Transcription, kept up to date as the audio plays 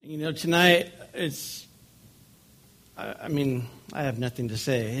Tonight, I have nothing to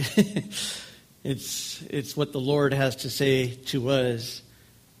say. It's what the Lord has to say to us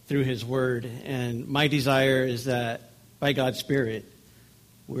through His Word. And my desire is that by God's Spirit,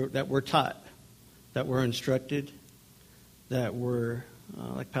 that we're taught, that we're instructed, that we're,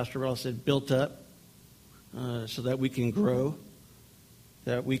 like Pastor Ross said, built up so that we can grow,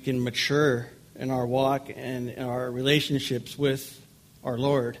 that we can mature in our walk and in our relationships with our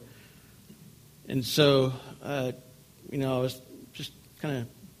Lord. And so, I was just kind of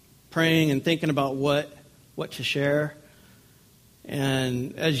praying and thinking about what to share.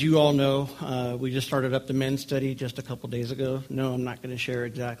 And as you all know, we just started up the men's study just a couple days ago. No, I'm not going to share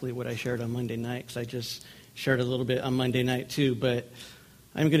exactly what I shared on Monday night, because I just shared a little bit on Monday night too. But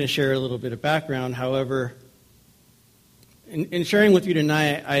I'm going to share a little bit of background. However, in sharing with you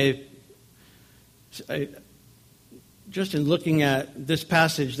tonight, I just in looking at this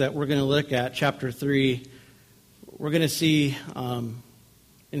passage that we're going to look at, chapter 3, we're going to see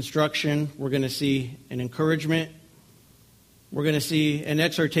instruction. We're going to see an encouragement. We're going to see an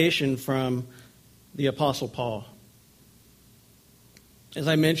exhortation from the Apostle Paul. As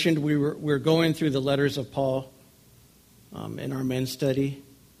I mentioned, we're going through the letters of Paul in our men's study.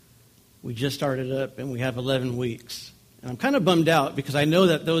 We just started up, and we have 11 weeks. And I'm kind of bummed out because I know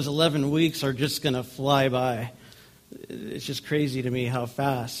that those 11 weeks are just going to fly by. It's just crazy to me how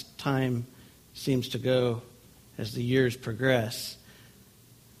fast time seems to go as the years progress.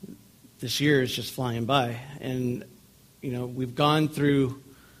 This year is just flying by. And, we've gone through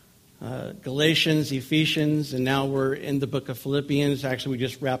Galatians, Ephesians, and now we're in the book of Philippians. Actually, we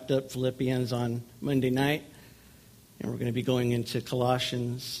just wrapped up Philippians on Monday night. And we're going to be going into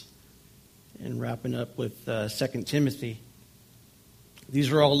Colossians and wrapping up with 2 Timothy.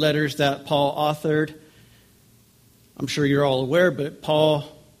 These are all letters that Paul authored. I'm sure you're all aware, but Paul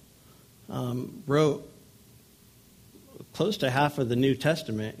wrote close to half of the New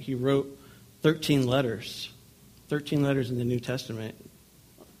Testament. He wrote 13 letters. 13 letters in the New Testament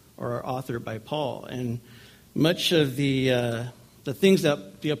are authored by Paul. And much of the things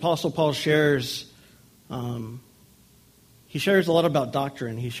that the Apostle Paul shares, he shares a lot about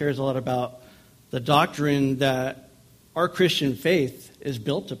doctrine. He shares a lot about the doctrine that our Christian faith is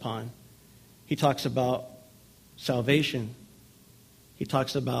built upon. He talks about salvation. He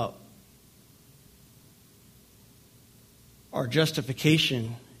talks about our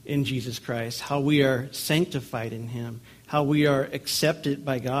justification in Jesus Christ, how we are sanctified in Him, how we are accepted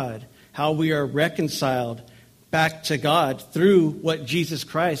by God, how we are reconciled back to God through what Jesus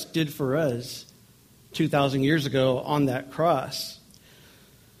Christ did for us 2,000 years ago on that cross.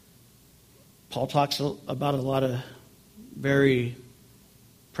 Paul talks about a lot of very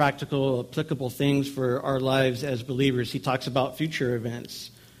practical, applicable things for our lives as believers. He talks about future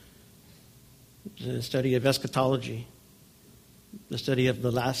events, the study of eschatology, the study of the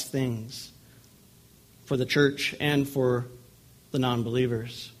last things for the church and for the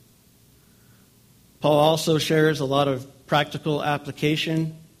non-believers. Paul also shares a lot of practical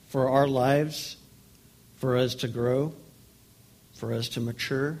application for our lives, for us to grow, for us to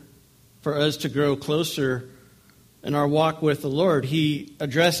mature, for us to grow closer in our walk with the Lord. He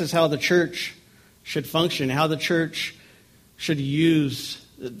addresses how the church should function, how the church should use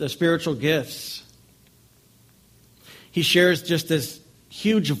the spiritual gifts. He shares just this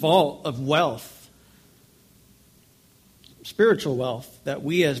huge vault of wealth, spiritual wealth, that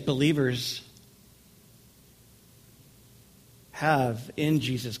we as believers have in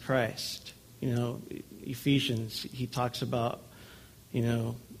Jesus Christ. Ephesians, he talks about,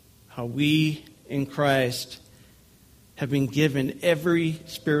 how we in Christ have been given every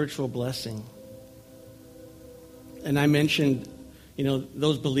spiritual blessing. And I mentioned,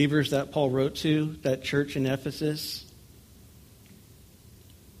 those believers that Paul wrote to, that church in Ephesus,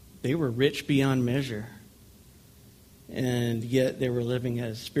 they were rich beyond measure. And yet they were living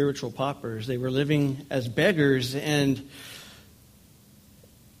as spiritual paupers. They were living as beggars. And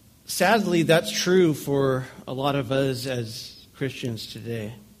sadly, that's true for a lot of us as Christians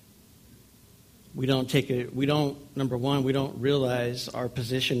today. Number one, we don't realize our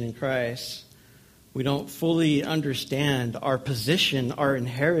position in Christ. We don't fully understand our position, our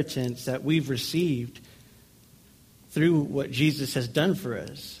inheritance that we've received through what Jesus has done for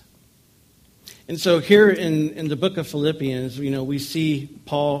us. And so here in the book of Philippians, we see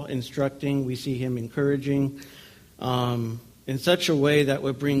Paul instructing, we see him encouraging in such a way that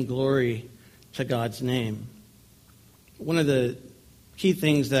would bring glory to God's name. One of the key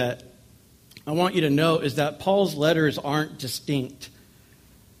things that I want you to know is that Paul's letters aren't distinct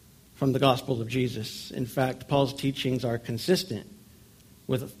from the gospel of Jesus. In fact, Paul's teachings are consistent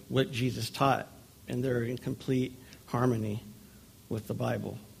with what Jesus taught, and they're in complete harmony with the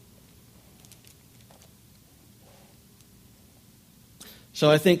Bible. So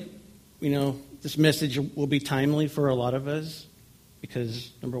I think, this message will be timely for a lot of us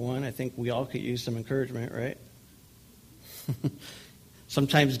because, number one, I think we all could use some encouragement, right?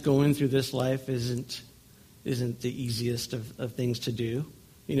 Sometimes going through this life isn't the easiest of things to do.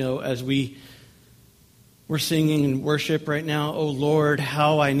 As we're singing in worship right now, "Oh Lord,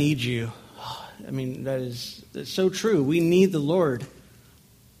 how I need you." That's so true. We need the Lord.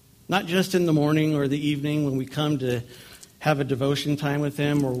 Not just in the morning or the evening when we come to have a devotion time with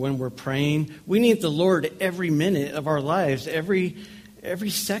Him or when we're praying. We need the Lord every minute of our lives, every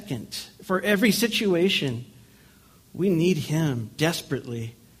second, for every situation. We need Him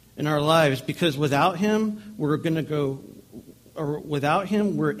desperately in our lives because without Him, without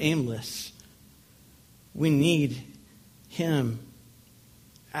Him, we're aimless. We need Him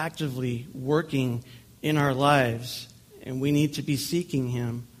actively working in our lives, and we need to be seeking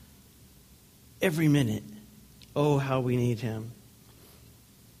Him every minute. Oh, how we need Him.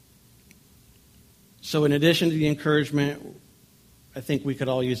 So in addition to the encouragement, I think we could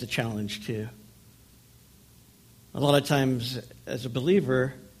all use a challenge too. A lot of times as a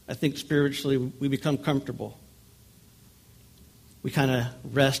believer, I think spiritually we become comfortable. We kind of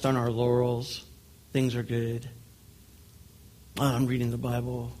rest on our laurels. Things are good. Oh, I'm reading the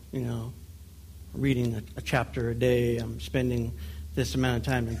Bible, reading a chapter a day. I'm spending this amount of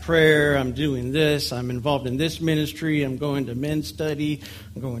time in prayer. I'm doing this. I'm involved in this ministry. I'm going to men's study.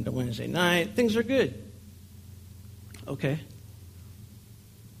 I'm going to Wednesday night. Things are good. Okay.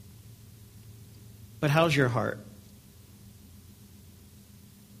 But how's your heart?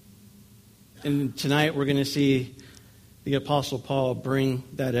 And tonight we're going to see the Apostle Paul bring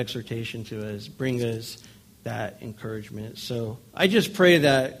that exhortation to us, bring us that encouragement. So I just pray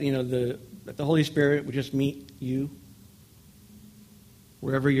that, that the Holy Spirit would just meet you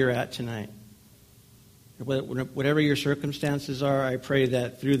wherever you're at tonight. Whatever your circumstances are, I pray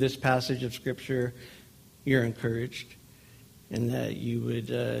that through this passage of Scripture, you're encouraged and that you would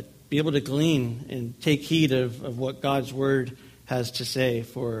be able to glean and take heed of what God's Word has to say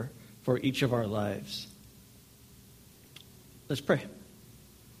for each of our lives. Let's pray.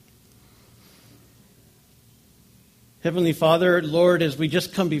 Heavenly Father, Lord, as we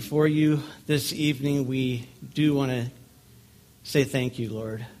just come before you this evening, we do want to say thank you,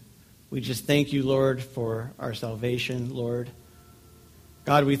 Lord. We just thank you, Lord, for our salvation, Lord.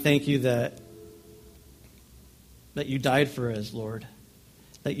 God, we thank you that you died for us, Lord.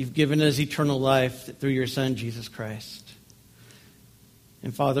 That you've given us eternal life through your Son, Jesus Christ.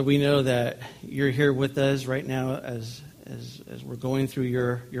 And Father, we know that you're here with us right now as we're going through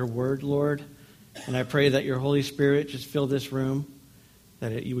your word, Lord. And I pray that your Holy Spirit just fill this room,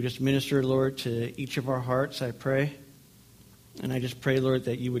 that you would just minister, Lord, to each of our hearts, I pray. And I just pray, Lord,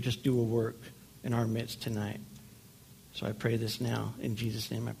 that you would just do a work in our midst tonight. So I pray this now. In Jesus'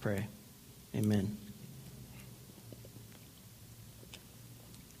 name I pray. Amen.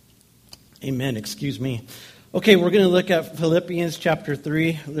 Amen. Excuse me. Okay, we're going to look at Philippians chapter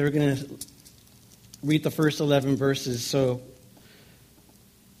 3. We're going to read the first 11 verses. So,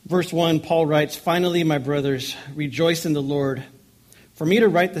 verse 1, Paul writes, "Finally, my brothers, rejoice in the Lord. For me to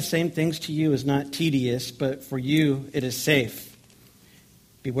write the same things to you is not tedious, but for you it is safe.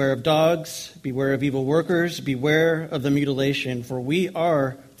 Beware of dogs, beware of evil workers, beware of the mutilation, for we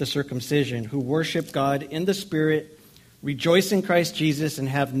are the circumcision who worship God in the Spirit, rejoice in Christ Jesus, and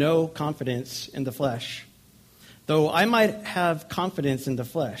have no confidence in the flesh. Though I might have confidence in the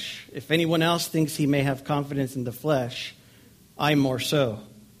flesh, if anyone else thinks he may have confidence in the flesh, I more so.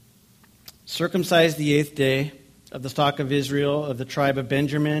 Circumcised the 8th day, of the stock of Israel, of the tribe of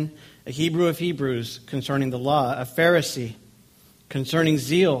Benjamin, a Hebrew of Hebrews, concerning the law, a Pharisee, concerning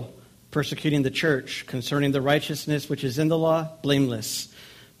zeal, persecuting the church, concerning the righteousness which is in the law, blameless.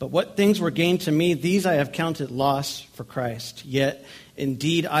 But what things were gained to me, these I have counted loss for Christ. Yet,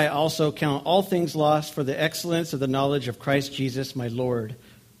 indeed, I also count all things lost for the excellence of the knowledge of Christ Jesus my Lord,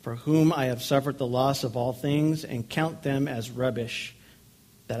 for whom I have suffered the loss of all things, and count them as rubbish,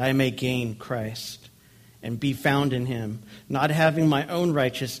 that I may gain Christ, and be found in him, not having my own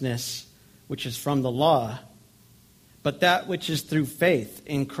righteousness, which is from the law, but that which is through faith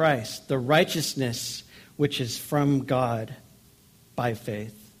in Christ, the righteousness which is from God by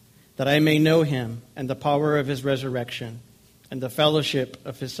faith, that I may know him and the power of his resurrection and the fellowship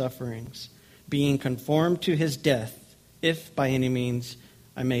of his sufferings, being conformed to his death, if by any means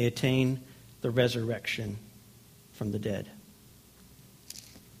I may attain the resurrection from the dead."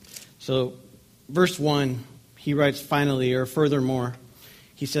 So, verse 1, he writes, finally, or furthermore.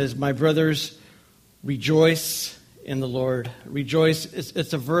 He says, my brothers, rejoice in the Lord. Rejoice,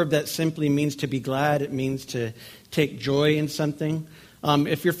 it's a verb that simply means to be glad. It means to take joy in something.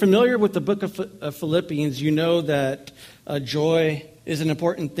 If you're familiar with the book of Philippians, you know that joy is an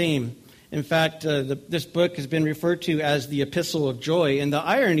important theme. In fact, this book has been referred to as the Epistle of Joy. And the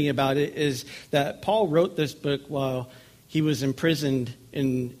irony about it is that Paul wrote this book while he was imprisoned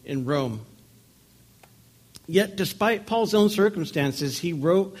in Rome. Yet, despite Paul's own circumstances, he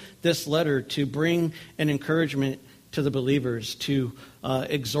wrote this letter to bring an encouragement to the believers, to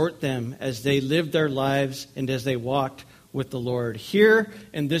exhort them as they lived their lives and as they walked with the Lord. Here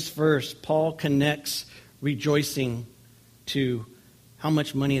in this verse, Paul connects rejoicing to how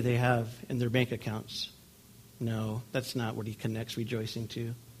much money they have in their bank accounts. No, that's not what he connects rejoicing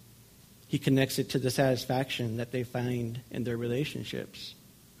to. He connects it to the satisfaction that they find in their relationships.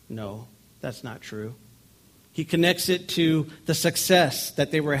 No, that's not true. He connects it to the success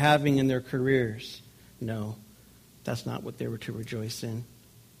that they were having in their careers. No, that's not what they were to rejoice in.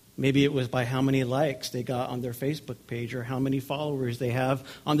 Maybe it was by how many likes they got on their Facebook page or how many followers they have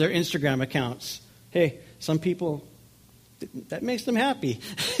on their Instagram accounts. Hey, some people, that makes them happy.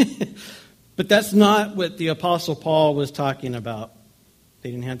 But that's not what the Apostle Paul was talking about.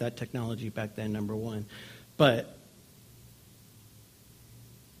 They didn't have that technology back then, number one. But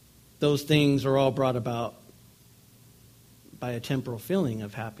those things are all brought about by a temporal feeling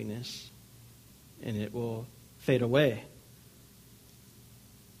of happiness, and it will fade away.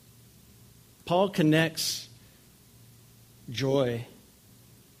 Paul connects joy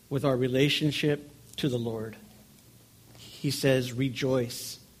with our relationship to the Lord. He says,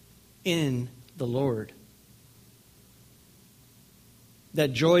 rejoice in the Lord.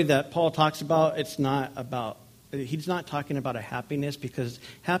 That joy that Paul talks about, he's not talking about a happiness, because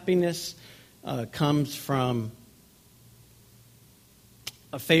happiness comes from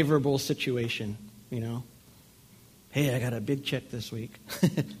a favorable situation, you know. Hey, I got a big check this week.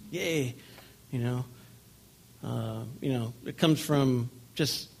 Yay. It comes from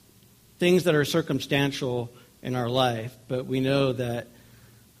just things that are circumstantial in our life, but we know that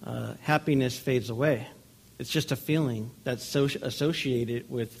happiness fades away. It's just a feeling that's associated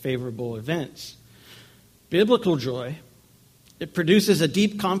with favorable events. Biblical joy, it produces a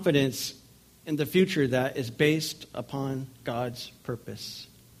deep confidence in the future that is based upon God's purpose.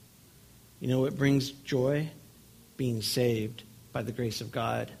 You know what brings joy? Being saved by the grace of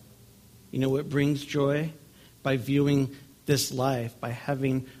God. You know what brings joy? By viewing this life, by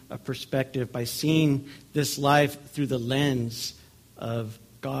having a perspective, by seeing this life through the lens of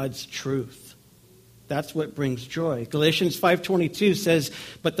God's truth. That's what brings joy. Galatians 5:22 says,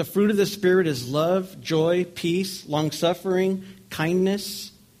 but the fruit of the Spirit is love, joy, peace, long-suffering,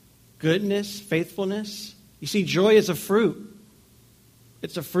 kindness, goodness, faithfulness. You see, joy is a fruit.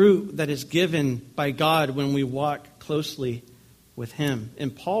 It's a fruit that is given by God when we walk closely with Him.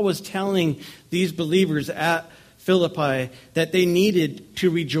 And Paul was telling these believers at Philippi that they needed to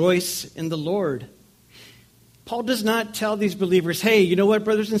rejoice in the Lord. Paul does not tell these believers, hey, you know what,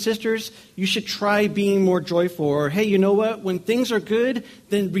 brothers and sisters? You should try being more joyful. Or, hey, you know what? When things are good,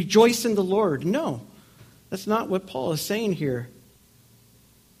 then rejoice in the Lord. No, that's not what Paul is saying here.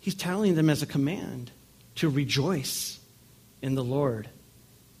 He's telling them as a command to rejoice in the Lord.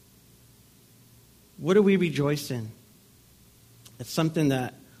 What do we rejoice in? It's something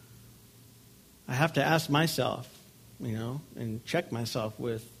that I have to ask myself, and check myself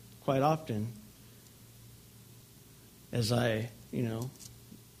with quite often as I,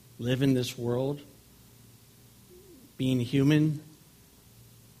 live in this world, being human,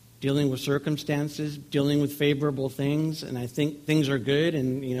 dealing with circumstances, dealing with favorable things, and I think things are good,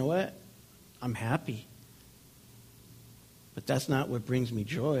 and you know what? I'm happy. But that's not what brings me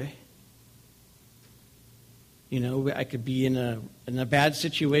joy. I could be in a bad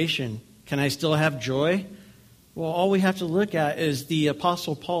situation. Can I still have joy? Well, all we have to look at is the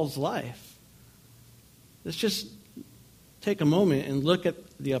Apostle Paul's life. Let's just take a moment and look at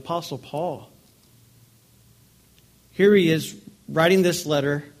the Apostle Paul. Here he is writing this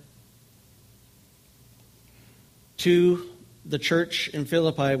letter to the church in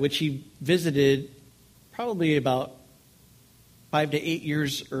Philippi, which he visited probably about 5 to 8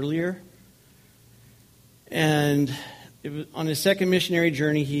 years earlier. And it was on his second missionary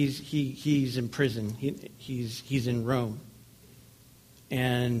journey, he's in prison. He's in Rome.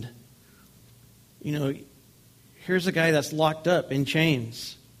 And, here's a guy that's locked up in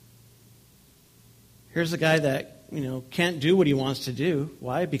chains. Here's a guy that, can't do what he wants to do.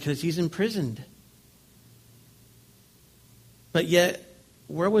 Why? Because he's imprisoned. But yet,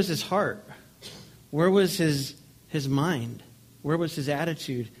 where was his heart? Where was his mind? Where was his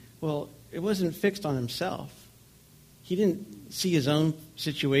attitude? Well, it wasn't fixed on himself. He didn't see his own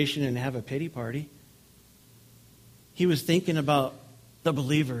situation and have a pity party. He was thinking about the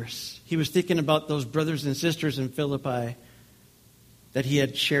believers. He was thinking about those brothers and sisters in Philippi that he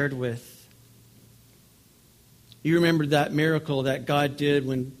had shared with. You remember that miracle that God did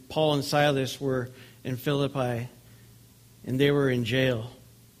when Paul and Silas were in Philippi and they were in jail.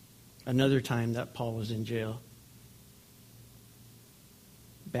 Another time that Paul was in jail.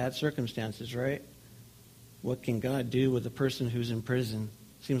 Bad circumstances, right? What can God do with a person who's in prison?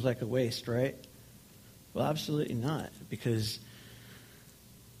 Seems like a waste, right? Well, absolutely not. Because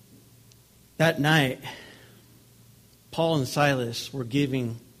that night, Paul and Silas were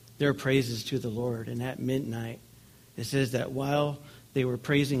giving their praises to the Lord. And at midnight, it says that while they were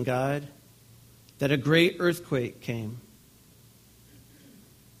praising God, that a great earthquake came.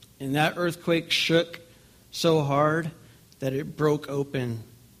 And that earthquake shook so hard that it broke open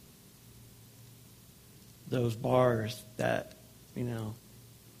those bars that,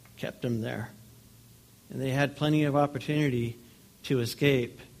 kept them there. And they had plenty of opportunity to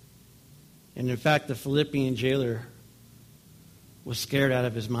escape. And in fact, the Philippian jailer was scared out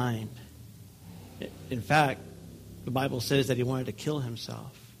of his mind. In fact, the Bible says that he wanted to kill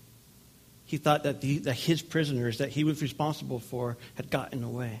himself. He thought that his prisoners that he was responsible for had gotten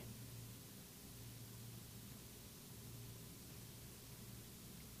away.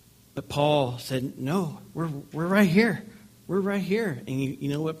 But Paul said, no, we're right here. We're right here. And you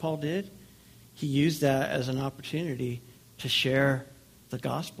know what Paul did? He used that as an opportunity to share the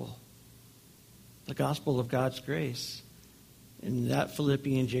gospel of God's grace. And that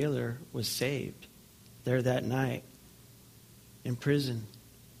Philippian jailer was saved there that night in prison.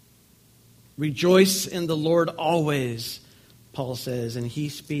 Rejoice in the Lord always, Paul says, and he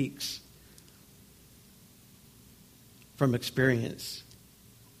speaks from experience.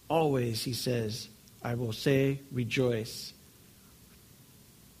 Always, he says, I will say rejoice.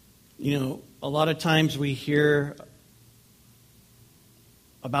 A lot of times we hear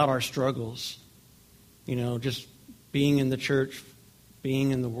about our struggles, just being in the church,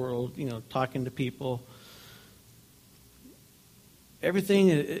 being in the world, talking to people. Everything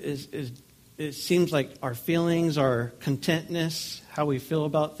is it seems like our feelings, our contentness, how we feel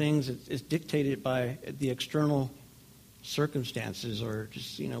about things is dictated by the external circumstances or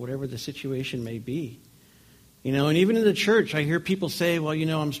just, whatever the situation may be. And even in the church, I hear people say, well,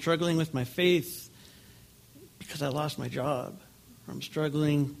 I'm struggling with my faith because I lost my job. Or I'm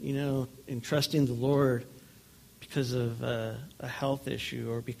struggling, in trusting the Lord because of a health issue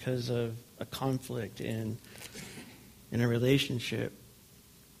or because of a conflict in a relationship.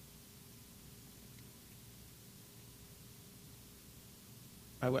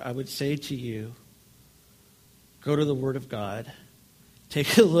 I would say to you, go to the Word of God.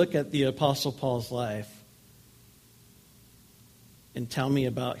 Take a look at the Apostle Paul's life and tell me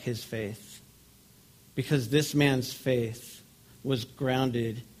about his faith. Because this man's faith was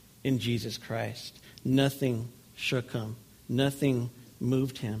grounded in Jesus Christ. Nothing shook him. Nothing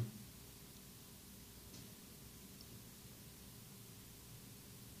moved him.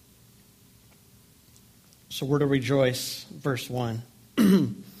 So we're to rejoice, verse 1.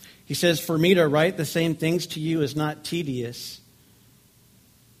 He says, for me to write the same things to you is not tedious,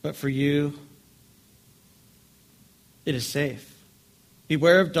 but for you it is safe.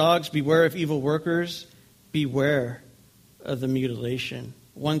 Beware of dogs, beware of evil workers, beware of the mutilation.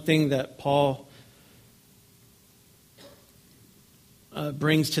 One thing that Paul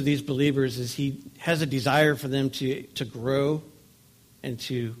brings to these believers is he has a desire for them to grow and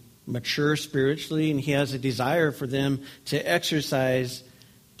to mature spiritually, and he has a desire for them to exercise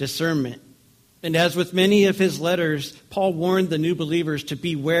discernment. And as with many of his letters, Paul warned the new believers to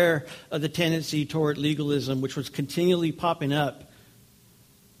beware of the tendency toward legalism, which was continually popping up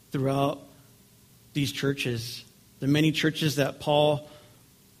throughout these churches. The many churches that Paul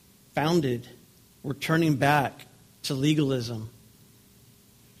founded were turning back to legalism.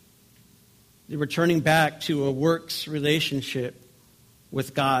 They were turning back to a works relationship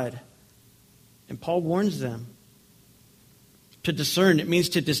with God. And Paul warns them to discern. It means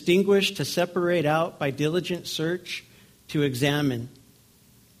to distinguish, to separate out by diligent search, to examine.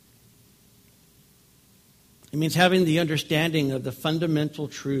 It means having the understanding of the fundamental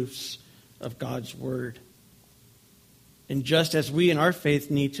truths of God's Word. And just as we in our faith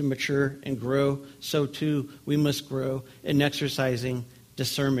need to mature and grow, so too we must grow in exercising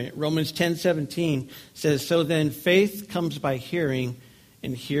discernment. Romans 10:17 says, so then faith comes by hearing,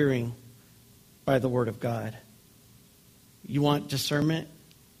 and hearing by the Word of God. You want discernment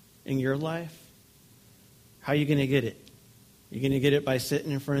in your life? How are you going to get it? You're going to get it by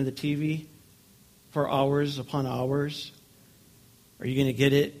sitting in front of the TV for hours upon hours? Are you going to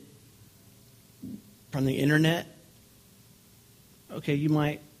get it from the internet? Okay, you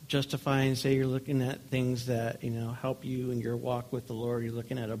might justify and say you're looking at things that, help you in your walk with the Lord. You're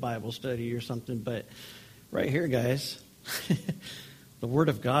looking at a Bible study or something. But right here, guys, the Word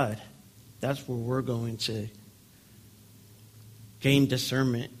of God, that's where we're going to gain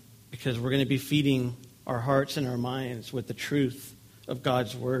discernment, because we're going to be feeding our hearts and our minds with the truth of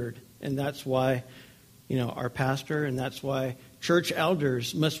God's Word. And that's why, our pastor, and that's why church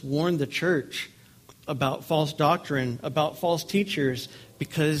elders must warn the church about false doctrine, about false teachers,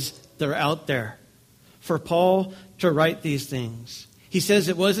 because they're out there. For Paul to write these things, he says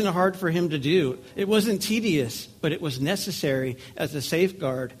it wasn't hard for him to do. It wasn't tedious, but it was necessary as a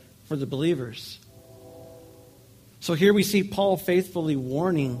safeguard for the believers. So here we see Paul faithfully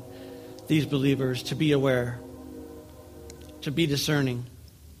warning these believers to be aware, to be discerning,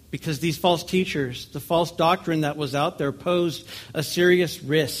 because these false teachers, the false doctrine that was out there, posed a serious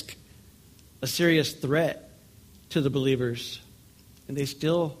risk, a serious threat to the believers. And they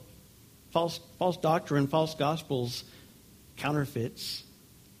still, false doctrine, false gospels, counterfeits,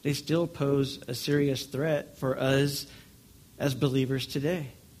 they still pose a serious threat for us as believers today.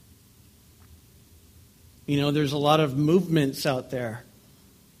 There's a lot of movements out there.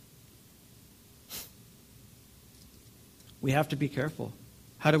 We have to be careful.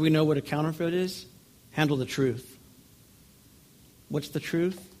 How do we know what a counterfeit is? Handle the truth. What's the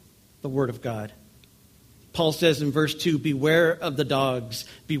truth? The Word of God. Paul says in verse 2, beware of the dogs,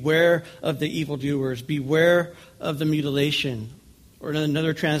 beware of the evildoers, beware of the mutilation. Or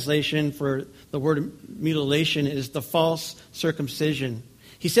another translation for the word mutilation is the false circumcision.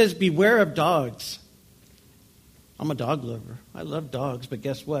 He says, beware of dogs. I'm a dog lover. I love dogs, but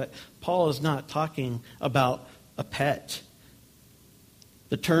guess what? Paul is not talking about a pet.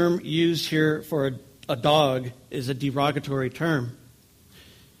 The term used here for a dog is a derogatory term.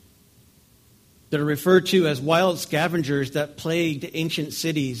 They're referred to as wild scavengers that plagued ancient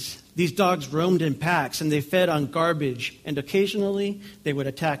cities. These dogs roamed in packs and they fed on garbage, and occasionally they would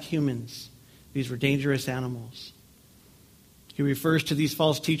attack humans. These were dangerous animals. He refers to these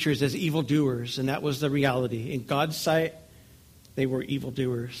false teachers as evildoers, and that was the reality. In God's sight, they were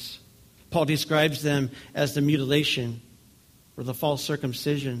evildoers. Paul describes them as the mutilation or the false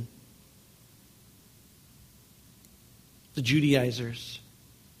circumcision, the Judaizers.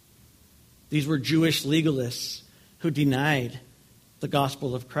 These were Jewish legalists who denied the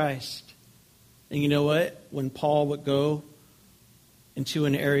gospel of Christ. And you know what? When Paul would go into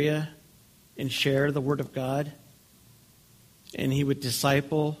an area and share the Word of God, and he would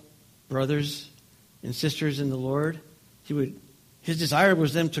disciple brothers and sisters in the Lord, his desire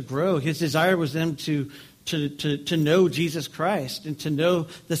was them to grow. His desire was them to know Jesus Christ and to know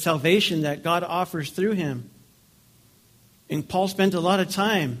the salvation that God offers through him. And Paul spent a lot of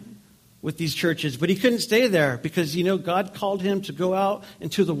time with these churches, but he couldn't stay there because, God called him to go out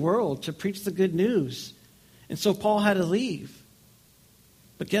into the world to preach the good news. And so Paul had to leave.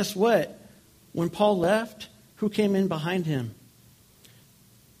 But guess what? When Paul left, who came in behind him?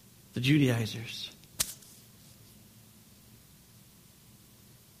 The Judaizers.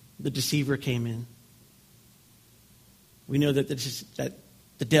 The deceiver came in. We know that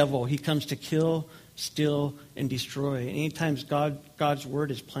the devil, he comes to kill, steal, and destroy. Anytime God's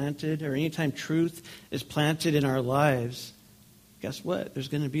word is planted, or anytime truth is planted in our lives, guess what? There's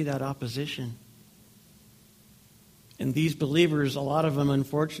going to be that opposition. And these believers, a lot of them,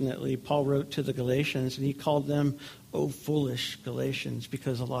 unfortunately, Paul wrote to the Galatians, and he called them, "Oh, foolish Galatians,"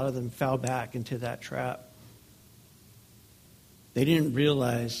 because a lot of them fell back into that trap. They didn't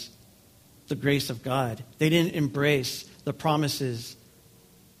realize the grace of God. They didn't embrace the promises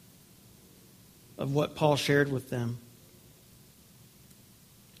of what Paul shared with them.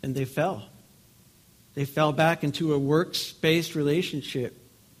 And they fell. They fell back into a works-based relationship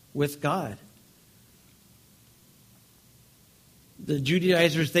with God. The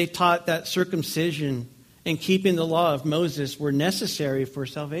Judaizers, they taught that circumcision and keeping the law of Moses were necessary for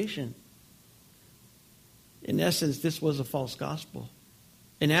salvation. In essence, this was a false gospel.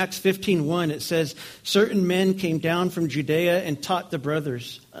 In Acts 15:1, it says, certain men came down from Judea and taught the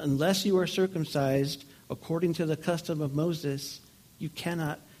brothers, unless you are circumcised according to the custom of Moses, you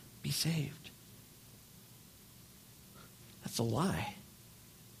cannot be saved. That's a lie.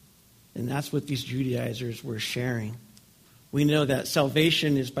 And that's what these Judaizers were sharing. We know that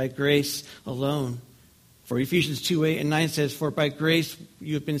salvation is by grace alone. For Ephesians 2:8 and 9 says, for by grace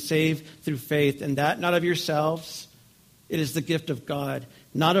you have been saved through faith, and that not of yourselves. It is the gift of God,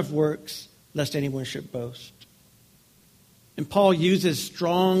 not of works, lest anyone should boast. And Paul uses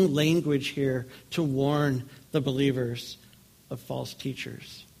strong language here to warn the believers of false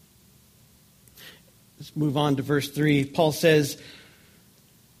teachers. Let's move on to verse 3. Paul says,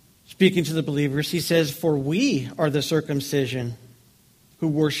 speaking to the believers, he says, "For we are the circumcision who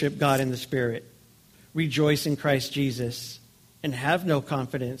worship God in the Spirit, rejoice in Christ Jesus, and have no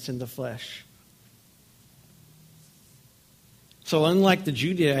confidence in the flesh." So unlike the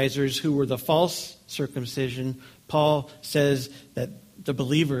Judaizers who were the false circumcision, Paul says that the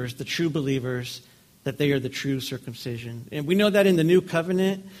believers, the true believers, that they are the true circumcision. And we know that in the New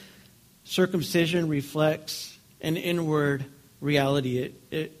Covenant, circumcision reflects an inward reality.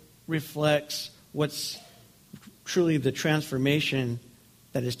 It reflects what's truly the transformation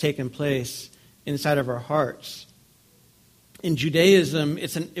that has taken place inside of our hearts. In Judaism,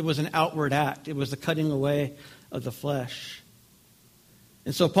 it was an outward act. It was the cutting away of the flesh.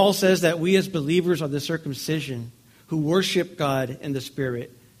 And so Paul says that we as believers are the circumcision who worship God in the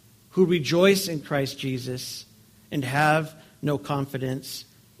Spirit, who rejoice in Christ Jesus, and have no confidence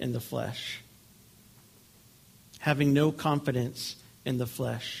in the flesh. Having no confidence in the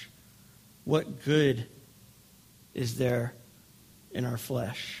flesh. What good is there in our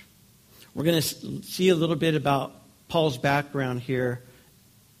flesh? We're going to see a little bit about Paul's background here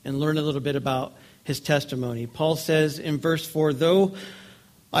and learn a little bit about his testimony. Paul says in verse 4, "Though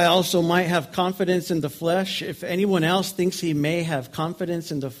I also might have confidence in the flesh, if anyone else thinks he may have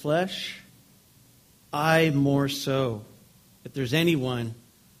confidence in the flesh, I more so." If there's anyone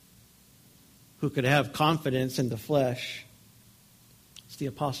who could have confidence in the flesh, it's the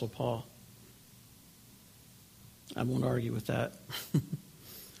Apostle Paul. I won't argue with that.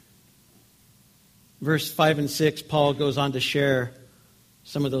 Verse 5 and 6, Paul goes on to share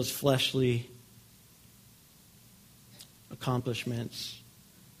some of those fleshly accomplishments,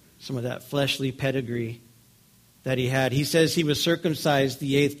 some of that fleshly pedigree that he had. He says he was circumcised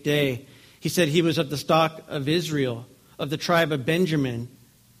the 8th day. He said he was of the stock of Israel, of the tribe of Benjamin,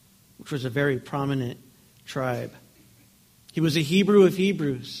 which was a very prominent tribe. He was a Hebrew of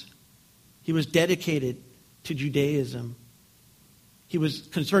Hebrews. He was dedicated to Judaism. He was,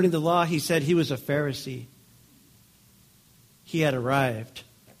 concerning the law, he said he was a Pharisee. He had arrived.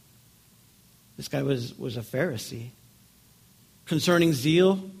 This guy was a Pharisee. Concerning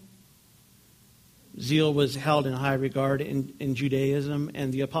zeal, zeal was held in high regard in Judaism.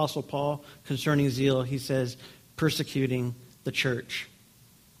 And the Apostle Paul, concerning zeal, he says, persecuting the church.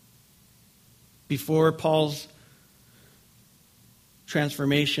 Before Paul's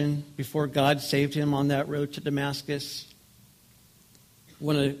transformation, before God saved him on that road to Damascus,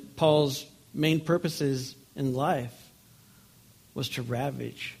 one of Paul's main purposes in life was to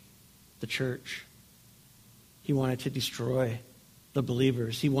ravage the church. He wanted to destroy the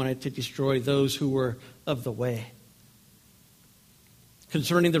believers. He wanted to destroy those who were of the way.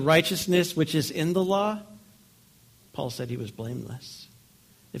 Concerning the righteousness which is in the law, Paul said he was blameless.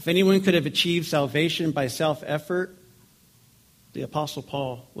 If anyone could have achieved salvation by self-effort, the Apostle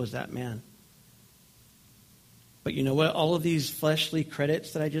Paul was that man. But you know what? All of these fleshly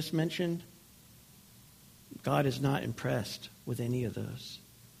credits that I just mentioned, God is not impressed with any of those.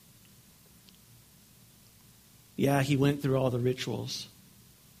 Yeah, he went through all the rituals.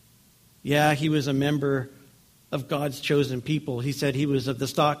 Yeah, he was a member of God's chosen people. He said he was of the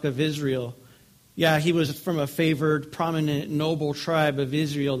stock of Israel. Yeah, he was from a favored, prominent, noble tribe of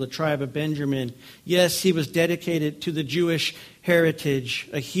Israel, the tribe of Benjamin. Yes, he was dedicated to the Jewish heritage,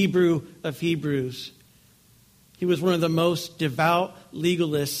 a Hebrew of Hebrews. He was one of the most devout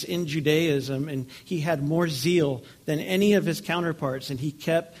legalists in Judaism, and he had more zeal than any of his counterparts, and he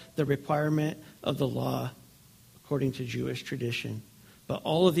kept the requirement of the law according to Jewish tradition. But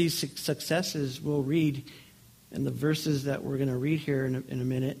all of these successes we'll read in the verses that we're going to read here in a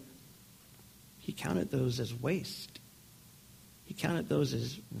minute. He counted those as waste. He counted those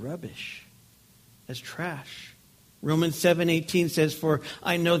as rubbish, as trash. Romans 7:18 says, "For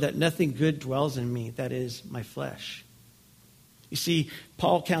I know that nothing good dwells in me, that is, my flesh." You see,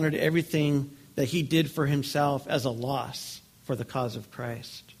 Paul counted everything that he did for himself as a loss for the cause of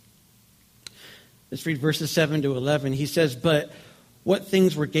Christ. Let's read verses 7 to 11. He says, "But what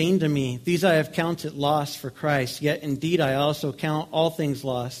things were gained to me, these I have counted loss for Christ. Yet indeed I also count all things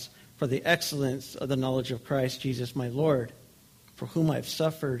loss for the excellence of the knowledge of Christ Jesus my Lord, for whom I have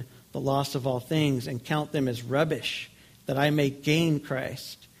suffered the loss of all things, and count them as rubbish, that I may gain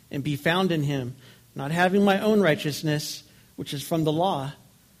Christ, and be found in him, not having my own righteousness, which is from the law,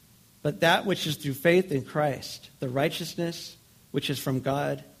 but that which is through faith in Christ, the righteousness which is from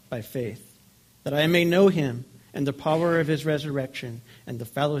God by faith, that I may know him, and the power of his resurrection, and the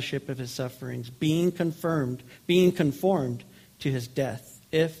fellowship of his sufferings, being conformed to his death,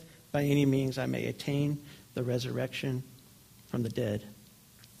 if by any means I may attain the resurrection from the dead.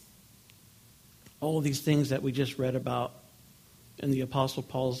 All of these things that we just read about in the Apostle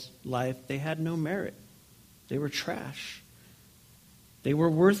Paul's life, they had no merit. They were trash. They were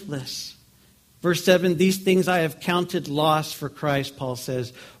worthless. Verse 7, these things I have counted loss for Christ, Paul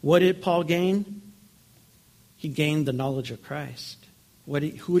says. What did Paul gain? He gained the knowledge of Christ.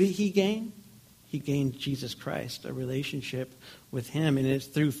 Who did he gain? He gained Jesus Christ, a relationship with him. And it's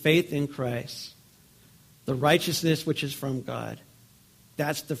through faith in Christ, the righteousness which is from God.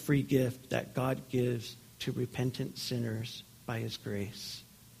 That's the free gift that God gives to repentant sinners by his grace.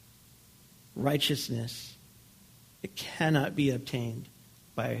 Righteousness, it cannot be obtained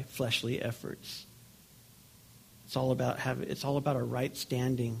by fleshly efforts. It's all about a right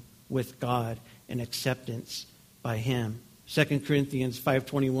standing with God and acceptance by him. 2 Corinthians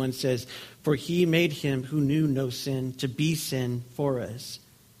 5:21 says, for he made him who knew no sin to be sin for us,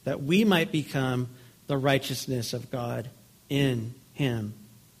 that we might become the righteousness of God in him.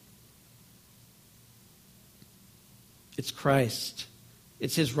 It's Christ.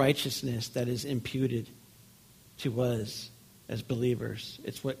 It's his righteousness that is imputed to us as believers.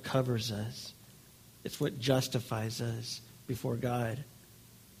 It's what covers us. It's what justifies us before God.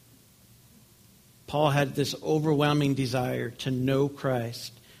 Paul had this overwhelming desire to know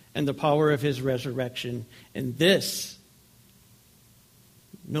Christ and the power of his resurrection. And this,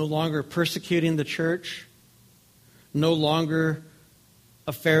 no longer persecuting the church, no longer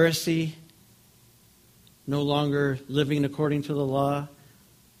a Pharisee, no longer living according to the law,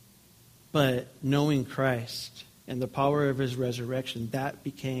 but knowing Christ and the power of his resurrection, that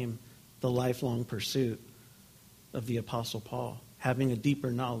became the lifelong pursuit of the Apostle Paul, having a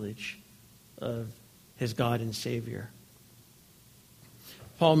deeper knowledge of his God and Savior.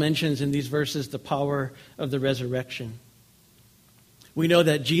 Paul mentions in these verses the power of the resurrection. We know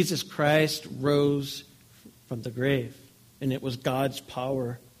that Jesus Christ rose from the grave, and it was God's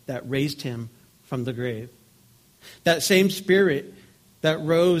power that raised him from the grave. That same Spirit that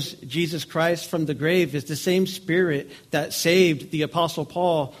rose Jesus Christ from the grave is the same Spirit that saved the Apostle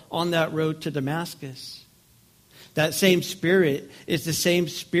Paul on that road to Damascus. That same Spirit is the same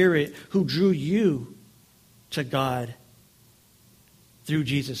Spirit who drew you to God through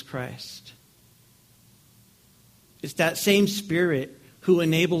Jesus Christ. It's that same Spirit who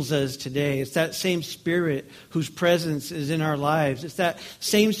enables us today. It's that same Spirit whose presence is in our lives. It's that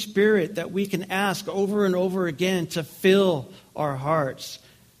same Spirit that we can ask over and over again to fill our hearts,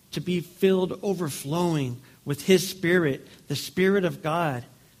 to be filled overflowing with his Spirit, the Spirit of God,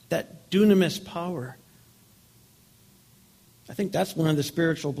 that dunamis power. I think that's one of the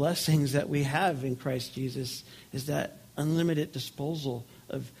spiritual blessings that we have in Christ Jesus, is that unlimited disposal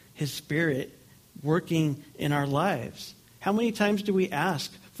of his Spirit working in our lives. How many times do we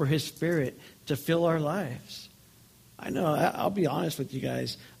ask for his Spirit to fill our lives? I know, I'll be honest with you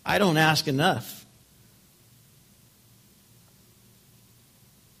guys, I don't ask enough.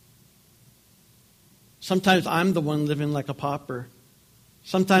 Sometimes I'm the one living like a pauper.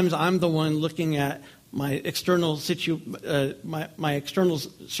 Sometimes I'm the one looking at my external my external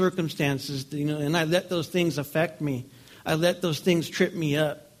circumstances, and I let those things affect me. I let those things trip me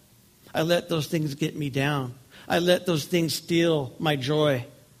up. I let those things get me down. I let those things steal my joy.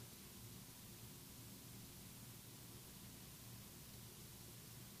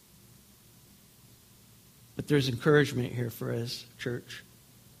 But there's encouragement here for us, church.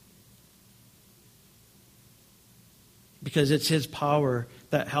 Because it's his power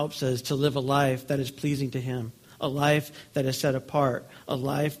that helps us to live a life that is pleasing to him. A life that is set apart. A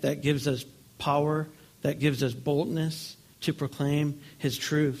life that gives us power, that gives us boldness to proclaim his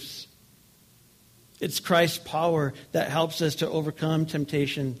truths. It's Christ's power that helps us to overcome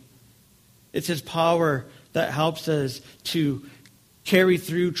temptation. It's his power that helps us to carry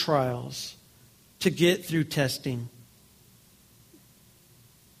through trials, to get through testing.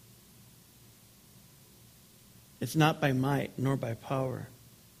 It's not by might nor by power,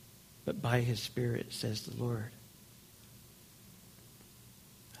 but by his Spirit, says the Lord.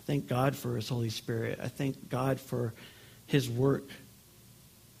 I thank God for his Holy Spirit. I thank God for his work,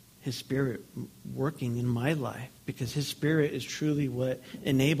 his Spirit working in my life, because his Spirit is truly what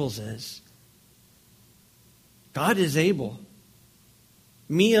enables us. God is able.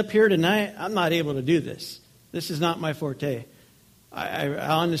 Me up here tonight, I'm not able to do this. This is not my forte. I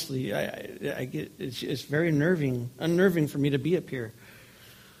honestly, I get it's very unnerving for me to be up here.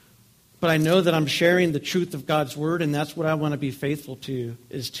 But I know that I'm sharing the truth of God's word, and that's what I want to be faithful to,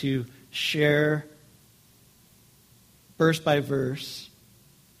 is to share verse by verse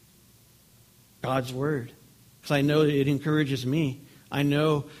God's word. because I know it encourages me. I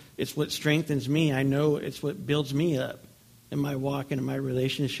know it's what strengthens me. I know it's what builds me up in my walk and in my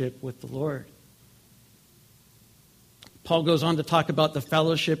relationship with the Lord. Paul goes on to talk about the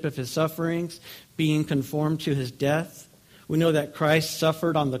fellowship of his sufferings, being conformed to his death. We know that Christ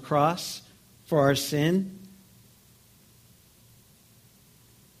suffered on the cross for our sin.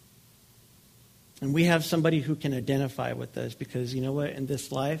 And we have somebody who can identify with us because, you know what, in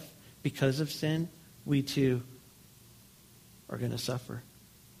this life, because of sin, we too are going to suffer.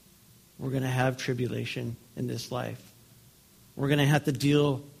 We're going to have tribulation in this life. We're going to have to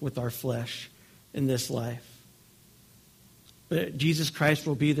deal with our flesh in this life. But Jesus Christ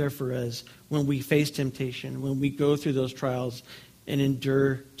will be there for us when we face temptation, when we go through those trials and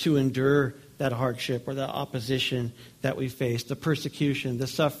endure that hardship or that opposition that we face, the persecution, the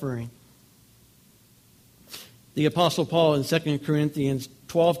suffering. The Apostle Paul in 2 Corinthians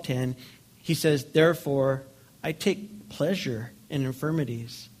 12:10, he says, "Therefore, I take pleasure in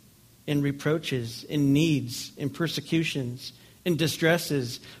infirmities, in reproaches, in needs, in persecutions, in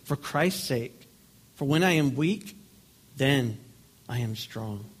distresses, for Christ's sake. For when I am weak, then I am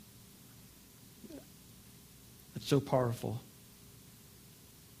strong." That's so powerful.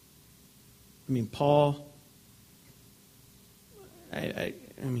 I mean, Paul, I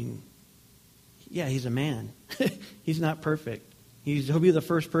mean, yeah, he's a man. He's not perfect. He'll be the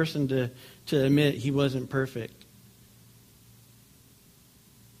first person to admit he wasn't perfect.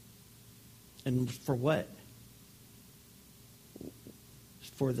 And for what?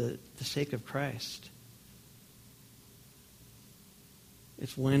 For the sake of Christ.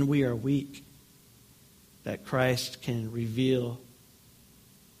 It's when we are weak that Christ can reveal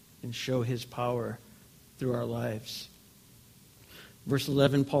and show his power through our lives. Verse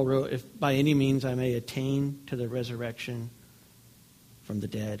 11, Paul wrote, "If by any means I may attain to the resurrection from the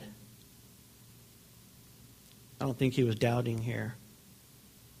dead." I don't think he was doubting here.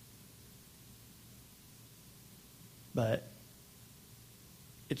 But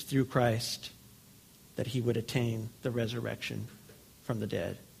it's through Christ that he would attain the resurrection from the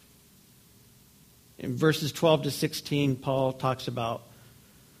dead. In verses 12 to 16, Paul talks about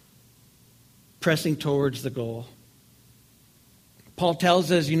pressing towards the goal. Paul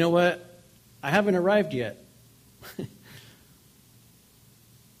tells us, you know what? I haven't arrived yet.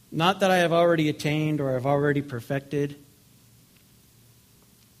 Not that I have already attained or I've already perfected.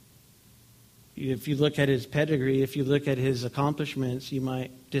 If you look at his pedigree, if you look at his accomplishments, you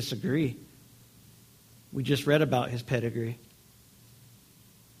might disagree. We just read about his pedigree.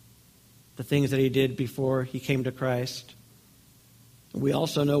 The things that he did before he came to Christ. We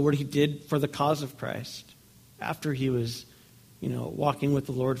also know what he did for the cause of Christ after he was, walking with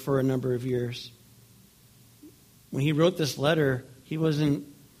the Lord for a number of years. When he wrote this letter, he wasn't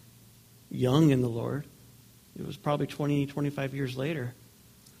young in the Lord. It was probably 20, 25 years later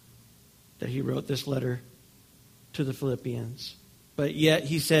that he wrote this letter to the Philippians. But yet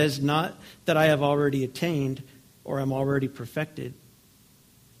he says, not that I have already attained or I'm already perfected.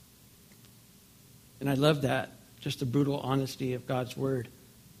 And I love that, just the brutal honesty of God's word.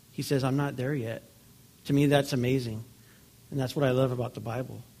 He says, I'm not there yet. To me, that's amazing. And that's what I love about the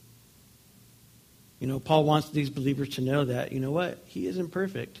Bible. Paul wants these believers to know that, you know what? He isn't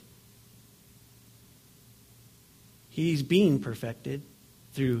perfect. He's being perfected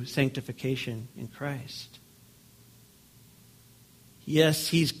through sanctification in Christ. Yes,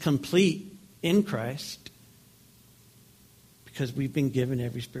 he's complete in Christ because we've been given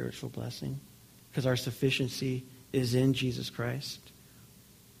every spiritual blessing, because our sufficiency is in Jesus Christ.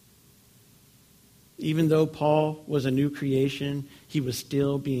 Even though Paul was a new creation, he was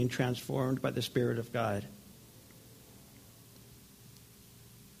still being transformed by the Spirit of God.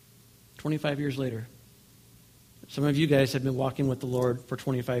 25 years later. Some of you guys have been walking with the Lord for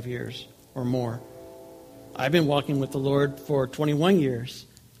 25 years or more. I've been walking with the Lord for 21 years,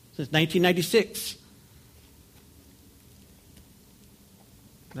 since 1996.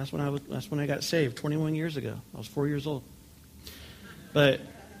 That's when I got saved, 21 years ago. I was 4 years old. But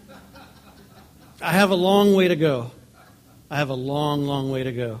I have a long way to go. I have a long, long way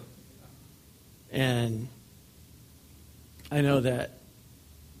to go. And I know that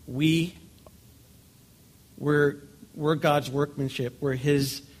we're God's workmanship. We're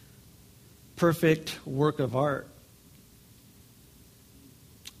his perfect work of art.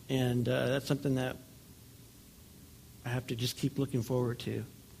 And that's something that I have to just keep looking forward to,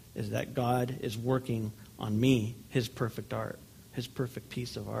 is that God is working on me, his perfect art, his perfect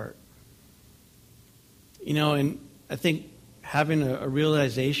piece of art. And I think having a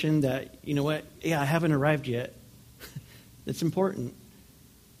realization that, I haven't arrived yet. It's important.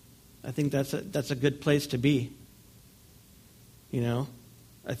 I think that's a good place to be. You know,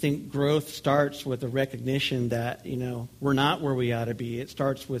 I think growth starts with a recognition that, we're not where we ought to be. It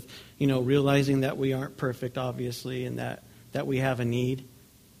starts with, realizing that we aren't perfect, obviously, and that we have a need,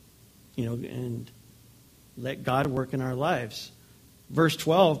 and let God work in our lives. Verse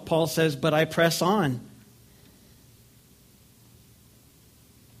 12, Paul says, but I press on.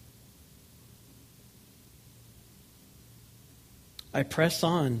 I press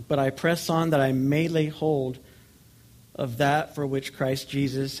on, but I press on that I may lay hold of that for which Christ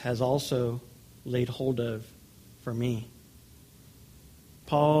Jesus has also laid hold of for me.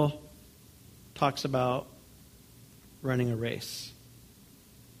 Paul talks about running a race.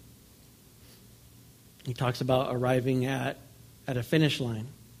 He talks about arriving at a finish line.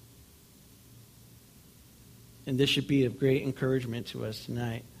 And this should be of great encouragement to us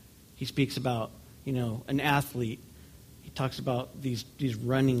tonight. He speaks about, an athlete. He talks about these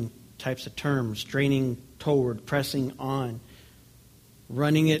running types of terms, straining toward, pressing on,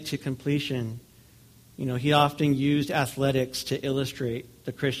 running it to completion. He often used athletics to illustrate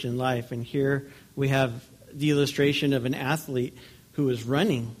the Christian life. And here we have the illustration of an athlete who is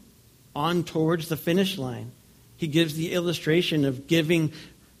running on towards the finish line. He gives the illustration of giving,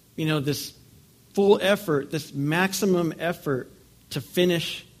 this full effort, this maximum effort to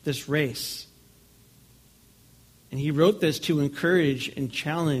finish this race. And he wrote this to encourage and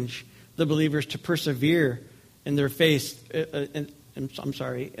challenge the believers to persevere in their faith. In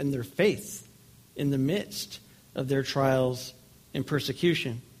their faith in the midst of their trials and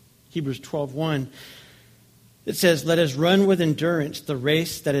persecution. Hebrews 12:1. It says, "Let us run with endurance the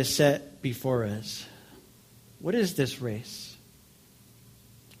race that is set before us." What is this race?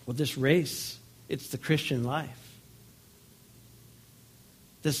 Well, this race, it's the Christian life.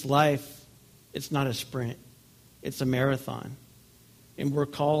 This life, it's not a sprint. It's a marathon. And we're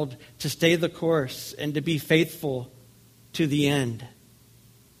called to stay the course and to be faithful to the end.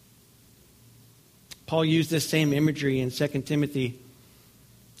 Paul used this same imagery in 2 Timothy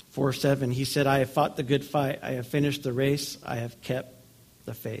 4:7. He said, "I have fought the good fight. I have finished the race. I have kept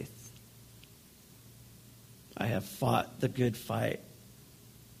the faith." I have fought the good fight.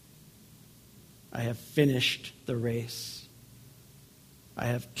 I have finished the race. I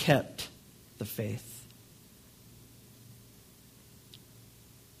have kept the faith.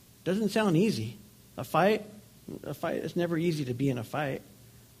 Doesn't sound easy. A fight, it's never easy to be in a fight.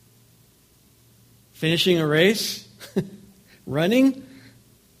 Finishing a race? Running?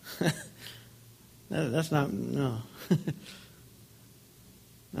 That's not, no.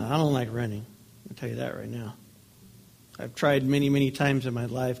 No, I don't like running. I'll tell you that right now. I've tried many, many times in my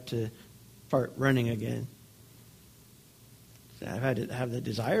life to start running again. I've had to have the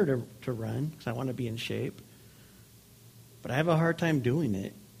desire to run because I want to be in shape. But I have a hard time doing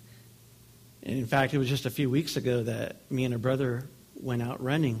it. And in fact, it was just a few weeks ago that me and a brother went out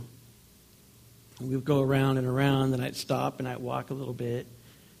running. We would go around and around, then I'd stop and I'd walk a little bit.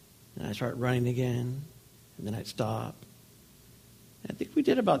 And I'd start running again, and then I'd stop. And I think we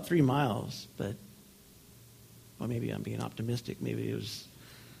did about 3 miles, but, well, maybe I'm being optimistic. Maybe it was,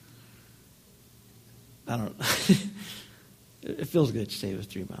 I don't know. It feels good to say it was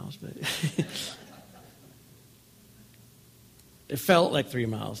 3 miles, but it felt like 3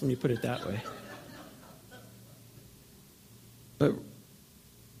 miles. Let me put it that way. But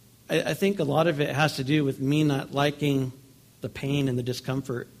I think a lot of it has to do with me not liking the pain and the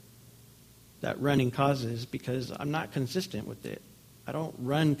discomfort that running causes because I'm not consistent with it. I don't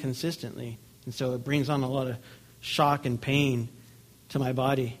run consistently. And so it brings on a lot of shock and pain to my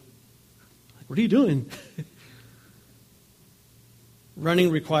body. Like, what are you doing? Running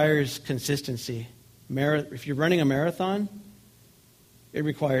requires consistency. If you're running a marathon, it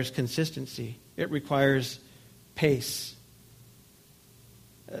requires consistency. It requires pace.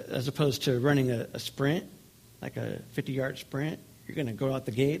 As opposed to running a sprint, like a 50-yard sprint. You're going to go out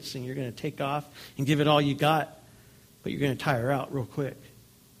the gates and you're going to take off and give it all you got, but you're going to tire out real quick.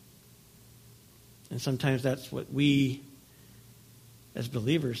 And sometimes that's what we as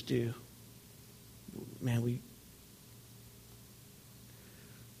believers do. Man, we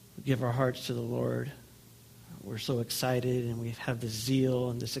give our hearts to the Lord. We're so excited and we have this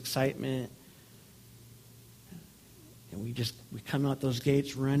zeal and this excitement. And we come out those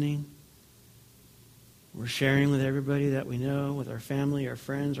gates running. We're sharing with everybody that we know, with our family, our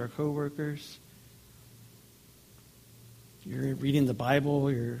friends, our coworkers. You're reading the Bible,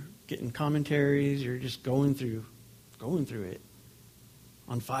 you're getting commentaries, you're just going through it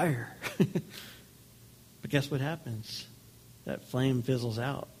on fire. But guess what happens? That flame fizzles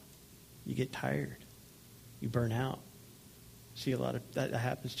out. You get tired. You burn out. See, that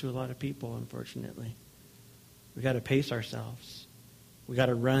happens to a lot of people, unfortunately. We got to pace ourselves. We got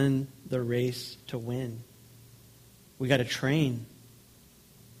to run the race to win. We got to train.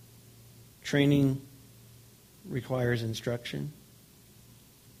 Training requires instruction.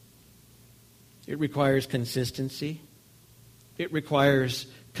 It requires consistency. It requires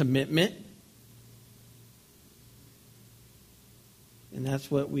commitment. And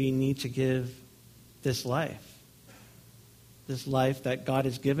that's what we need to give this life. This life that God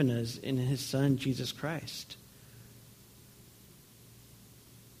has given us in His Son, Jesus Christ.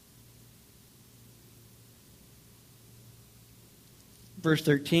 Verse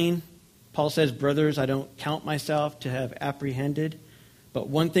 13, Paul says, "Brothers, I don't count myself to have apprehended, but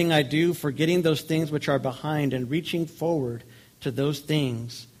one thing I do, forgetting those things which are behind and reaching forward to those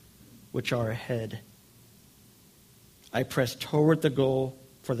things which are ahead. I press toward the goal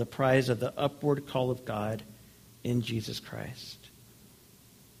for the prize of the upward call of God in Jesus Christ."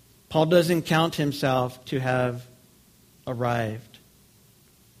 Paul doesn't count himself to have arrived.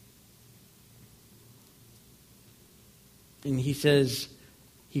 And he says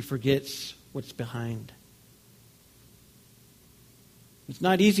he forgets what's behind. It's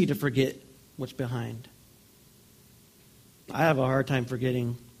not easy to forget what's behind. I have a hard time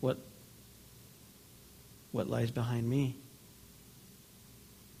forgetting what lies behind me.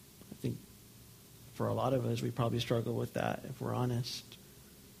 I think for a lot of us, we probably struggle with that, if we're honest.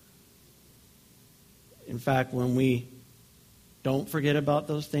 In fact, when we don't forget about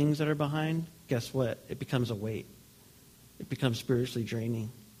those things that are behind, guess what? It becomes a weight. It becomes spiritually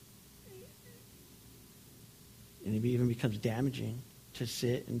draining. And it even becomes damaging to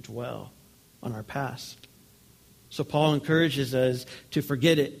sit and dwell on our past. So Paul encourages us to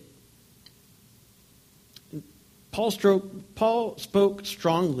forget it. Paul spoke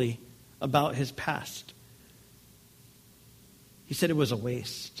strongly about his past. He said it was a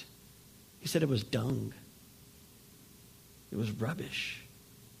waste. He said it was dung. It was rubbish.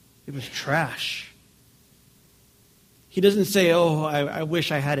 It was trash. He doesn't say, "Oh, I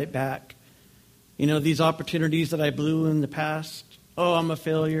wish I had it back. You know, these opportunities that I blew in the past. Oh, I'm a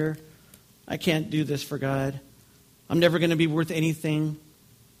failure. I can't do this for God. I'm never going to be worth anything.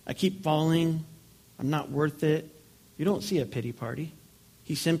 I keep falling. I'm not worth it." You don't see a pity party.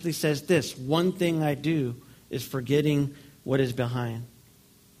 He simply says this: one thing I do is forgetting what is behind.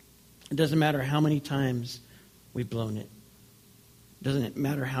 It doesn't matter how many times we've blown it. It doesn't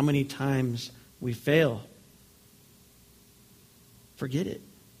matter how many times we fail. Forget it.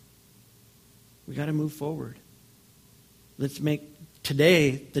 We got to move forward. Let's make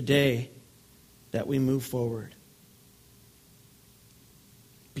today the day that we move forward.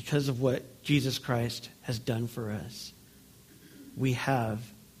 Because of what Jesus Christ has done for us, we have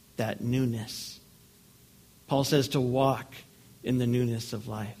that newness. Paul says to walk in the newness of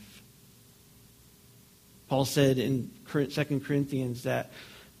life. Paul said in 2 Corinthians that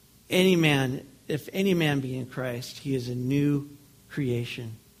if any man be in Christ, he is a new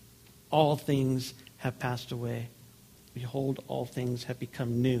creation. All things have passed away. Behold, all things have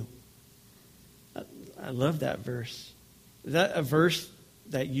become new. I love that verse. Is that a verse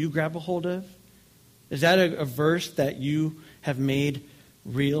that you grab a hold of? Is that a verse that you have made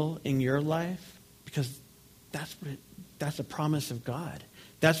real in your life? Because that's a promise of God.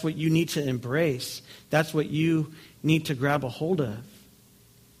 That's what you need to embrace. That's what you need to grab a hold of.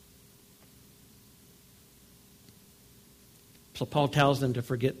 So Paul tells them to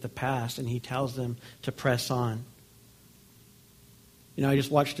forget the past, and he tells them to press on. You know, I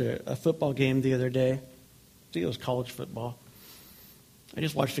just watched a football game the other day. I think it was college football. I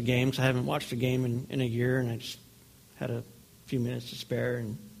just watched a game because I haven't watched a game in a year, and I just had a few minutes to spare.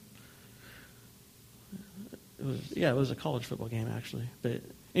 And it was a college football game, actually. But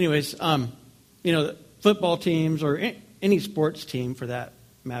anyways, football teams or any sports team, for that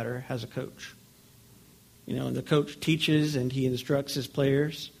matter, has a coach. You know, and the coach teaches and he instructs his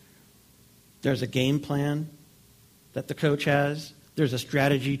players. There's a game plan that the coach has. There's a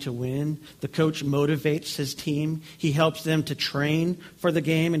strategy to win. The coach motivates his team. He helps them to train for the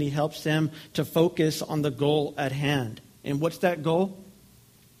game, and he helps them to focus on the goal at hand. And what's that goal?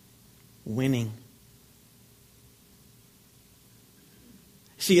 Winning.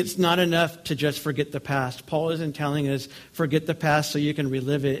 See, it's not enough to just forget the past. Paul isn't telling us forget the past so you can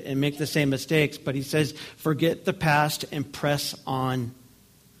relive it and make the same mistakes, but he says forget the past and press on.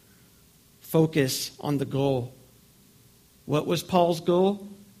 Focus on the goal. What was Paul's goal?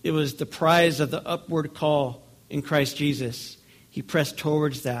 It was the prize of the upward call in Christ Jesus. He pressed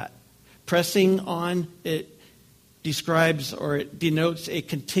towards that. Pressing on, it describes or it denotes a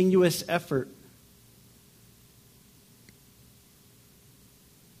continuous effort.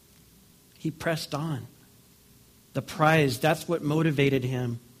 He pressed on. The prize, that's what motivated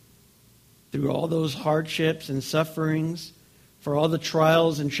him. Through all those hardships and sufferings, for all the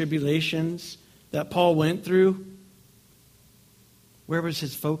trials and tribulations that Paul went through, where was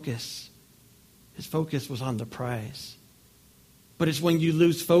his focus? His focus was on the prize. But it's when you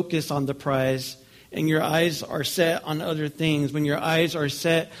lose focus on the prize and your eyes are set on other things, when your eyes are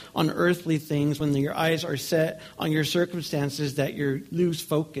set on earthly things, when your eyes are set on your circumstances, that you lose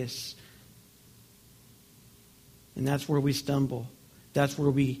focus. And that's where we stumble. That's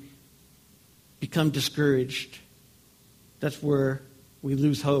where we become discouraged. That's where we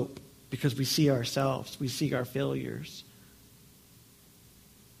lose hope because we see ourselves. We see our failures.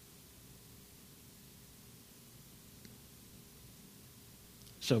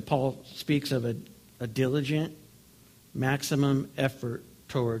 So Paul speaks of a diligent, maximum effort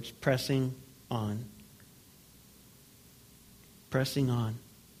towards pressing on. Pressing on.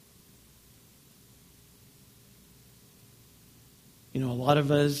 You know, a lot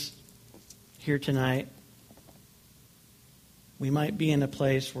of us here tonight, we might be in a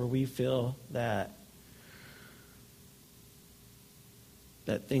place where we feel that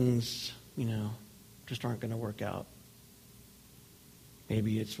things, just aren't going to work out.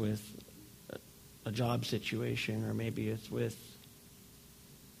 Maybe it's with a job situation, or maybe it's with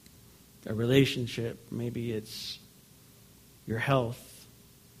a relationship. Maybe it's your health.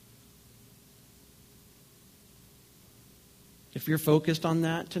 If you're focused on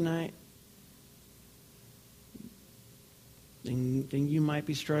that tonight, then you might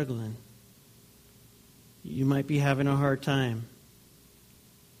be struggling. You might be having a hard time.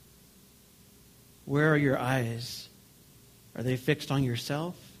 Where are your eyes? Are they fixed on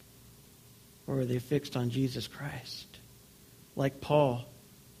yourself? Or are they fixed on Jesus Christ? Like Paul,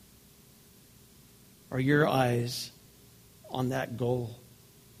 are your eyes on that goal?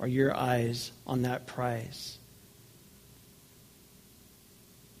 Are your eyes on that prize?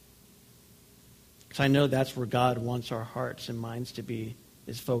 Because I know that's where God wants our hearts and minds to be,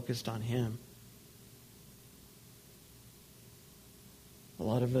 is focused on Him. A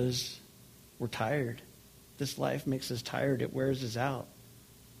lot of us, we're tired. This life makes us tired. It wears us out.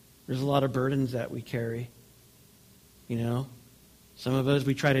 There's a lot of burdens that we carry. Some of us,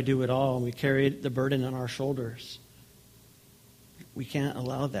 we try to do it all, and we carry the burden on our shoulders. We can't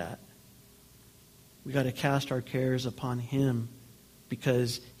allow that. We got to cast our cares upon Him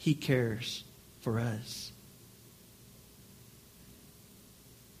because He cares for us.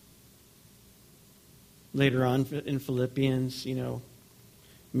 Later on in Philippians,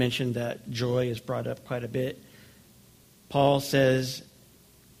 mentioned that joy is brought up quite a bit. Paul says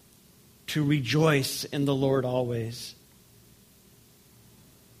to rejoice in the Lord always.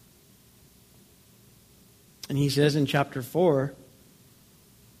 And he says in chapter 4,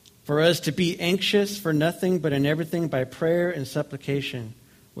 for us to be anxious for nothing but in everything by prayer and supplication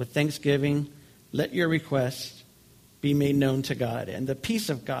with thanksgiving, let your requests be made known to God. And the peace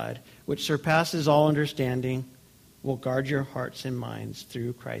of God, which surpasses all understanding, will guard your hearts and minds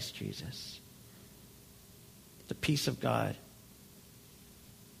through Christ Jesus. The peace of God.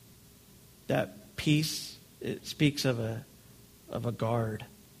 That peace, it speaks of a guard,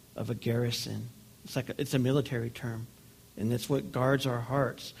 of a garrison. It's a military term. And it's what guards our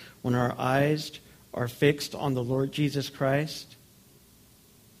hearts. When our eyes are fixed on the Lord Jesus Christ,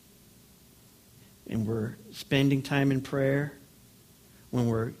 and we're spending time in prayer, when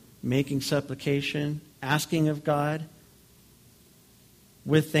we're making supplication, asking of God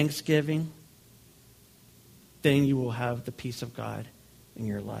with thanksgiving, then you will have the peace of God in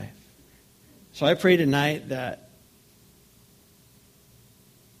your life. So I pray tonight that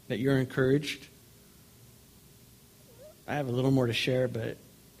you're encouraged. I have a little more to share, but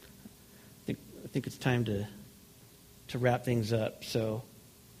I think it's time to wrap things up. So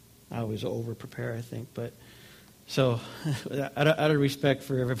I always over-prepare, I think. But so out of respect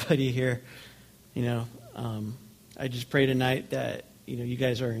for everybody here, I just pray tonight that, you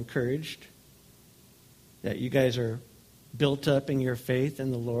guys are encouraged, that you guys are built up in your faith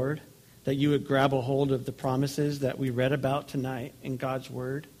in the Lord, that you would grab a hold of the promises that we read about tonight in God's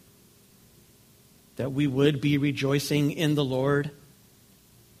Word, that we would be rejoicing in the Lord,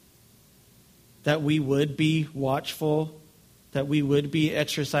 that we would be watchful, that we would be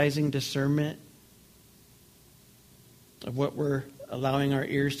exercising discernment of what we're allowing our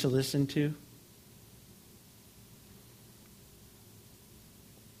ears to listen to,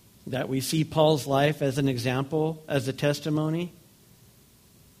 that we see Paul's life as an example, as a testimony,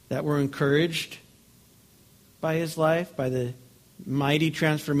 that we're encouraged by his life, by the mighty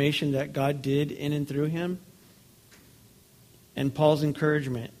transformation that God did in and through him. And Paul's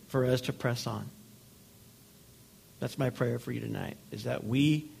encouragement for us to press on. That's my prayer for you tonight, is that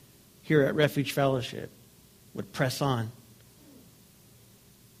we here at Refuge Fellowship would press on.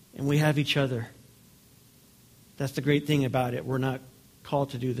 And we have each other. That's the great thing about it. We're not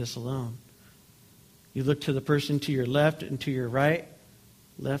called to do this alone. You look to the person to your left and to your right,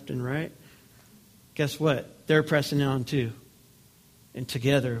 left and right. Guess what? They're pressing on too. And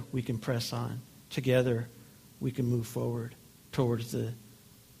together we can press on. Together we can move forward towards the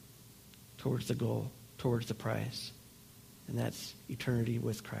goal, towards the prize. And that's eternity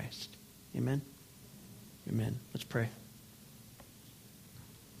with Christ. Amen? Amen. Let's pray.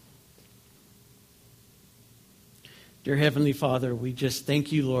 Dear Heavenly Father, we just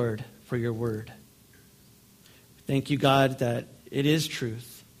thank you, Lord, for your word. Thank you, God, that it is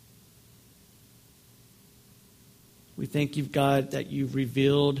truth. We thank you, God, that you've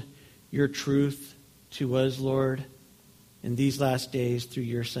revealed your truth to us, Lord, in these last days through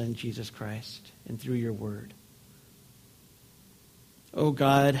your Son, Jesus Christ, and through your word. Oh,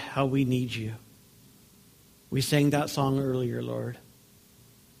 God, how we need you. We sang that song earlier, Lord.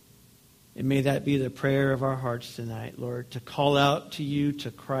 And may that be the prayer of our hearts tonight, Lord, to call out to you,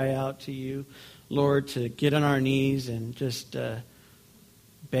 to cry out to you, Lord, to get on our knees and just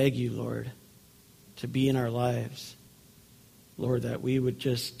beg you, Lord, to be in our lives. Lord, that we would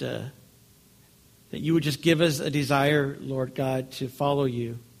just, that you would just give us a desire, Lord God, to follow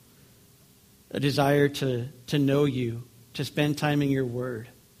you, a desire to know you, to spend time in your word.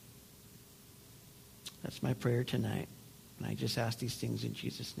 That's my prayer tonight. And I just ask these things in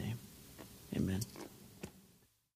Jesus' name. Amen.